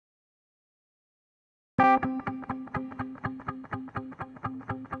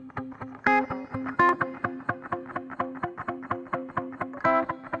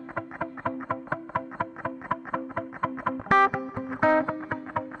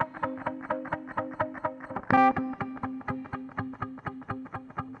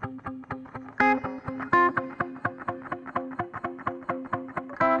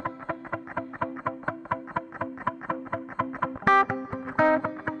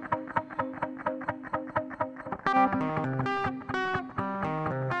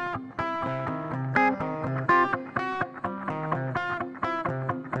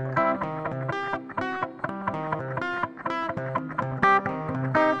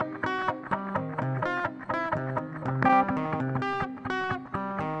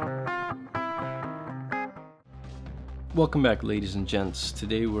Welcome back, ladies and gents.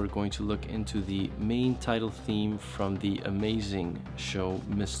 Today we're going to look into the main title theme from the amazing show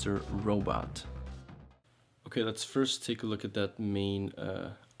Mr. Robot. Okay, let's first take a look at that main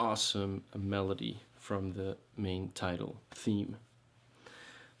awesome melody from the main title theme.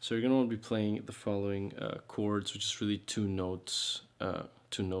 So you're going to want to be playing the following chords, which is really two note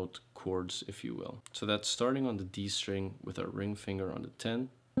chords, if you will. So that's starting on the D string with our ring finger on the 10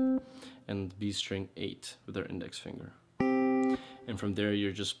 and the B string 8 with our index finger. And from there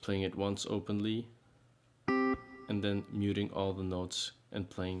you're just playing it once openly and then muting all the notes and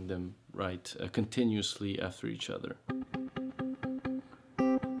playing them continuously after each other.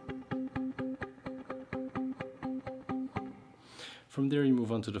 From there you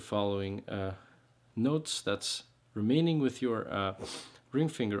move on to the following notes. That's remaining with your ring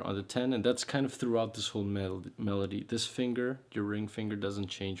finger on the 10, and that's kind of throughout this whole melody. This finger, your ring finger, doesn't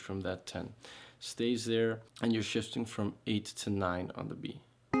change from that 10. Stays there, and you're shifting from 8 to 9 on the B.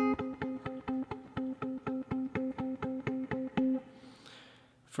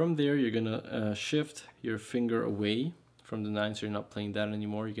 From there you're gonna shift your finger away from the 9, so you're not playing that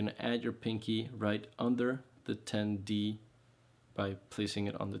anymore. You're gonna add your pinky right under the 10D by placing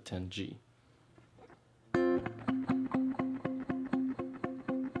it on the 10G.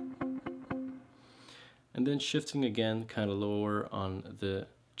 And then shifting again kind of lower on the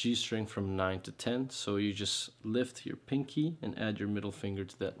G string from 9 to 10. So you just lift your pinky and add your middle finger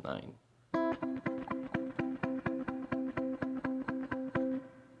to that 9.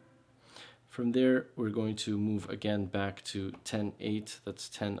 From there, we're going to move again back to 10-8. That's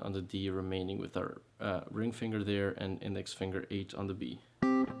 10 on the D, remaining with our ring finger there and index finger 8 on the B.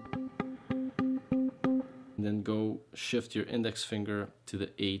 And then go shift your index finger to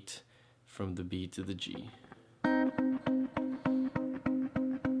the 8 from the B to the G.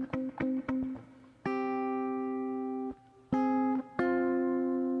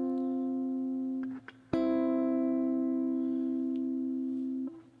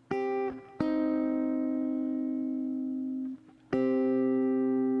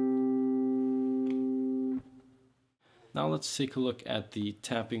 Now let's take a look at the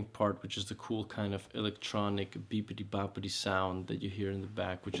tapping part, which is the cool kind of electronic beepity boppity sound that you hear in the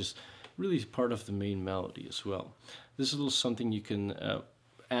back, which is really part of the main melody as well. This is a little something you can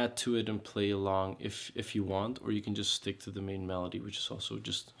add to it and play along if you want, or you can just stick to the main melody, which is also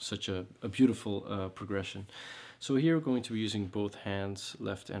just such a beautiful progression. So here we're going to be using both hands,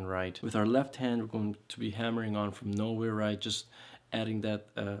 left and right. With our left hand, we're going to be hammering on from nowhere, right? Just adding that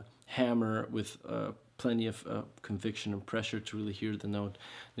hammer with plenty of conviction and pressure to really hear the note.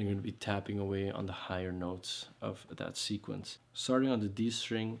 Then you're going to be tapping away on the higher notes of that sequence. Starting on the D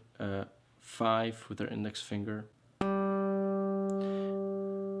string, 5 with our index finger.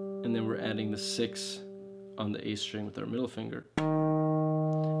 And then we're adding the 6 on the A string with our middle finger.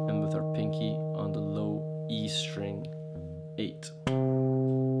 And with our pinky on the low E string, 8.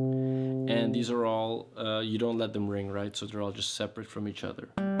 And these are all, you don't let them ring, right? So they're all just separate from each other.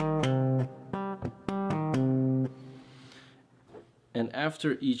 And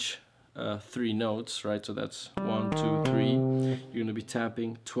after each 3 notes, right, so that's 1, 2, 3, you're going to be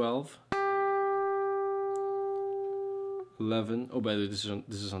tapping 12, 11, oh by the way, this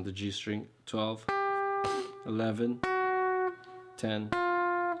is on the G string, 12, 11, 10,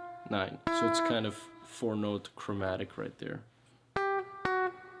 9. So it's kind of 4-note chromatic right there.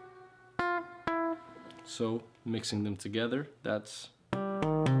 So mixing them together, that's...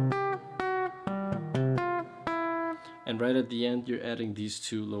 And right at the end, you're adding these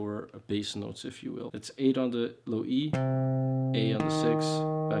 2 lower bass notes, if you will. It's 8 on the low E, A on the 6,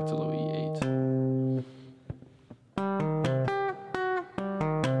 back to low E, 8.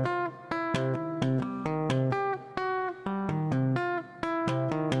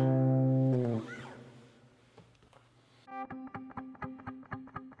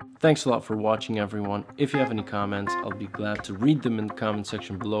 Thanks a lot for watching, everyone. If you have any comments, I'll be glad to read them in the comment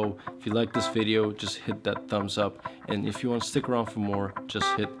section below. If you like this video, just hit that thumbs up. And if you want to stick around for more, just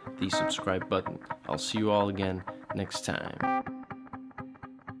hit the subscribe button. I'll see you all again next time.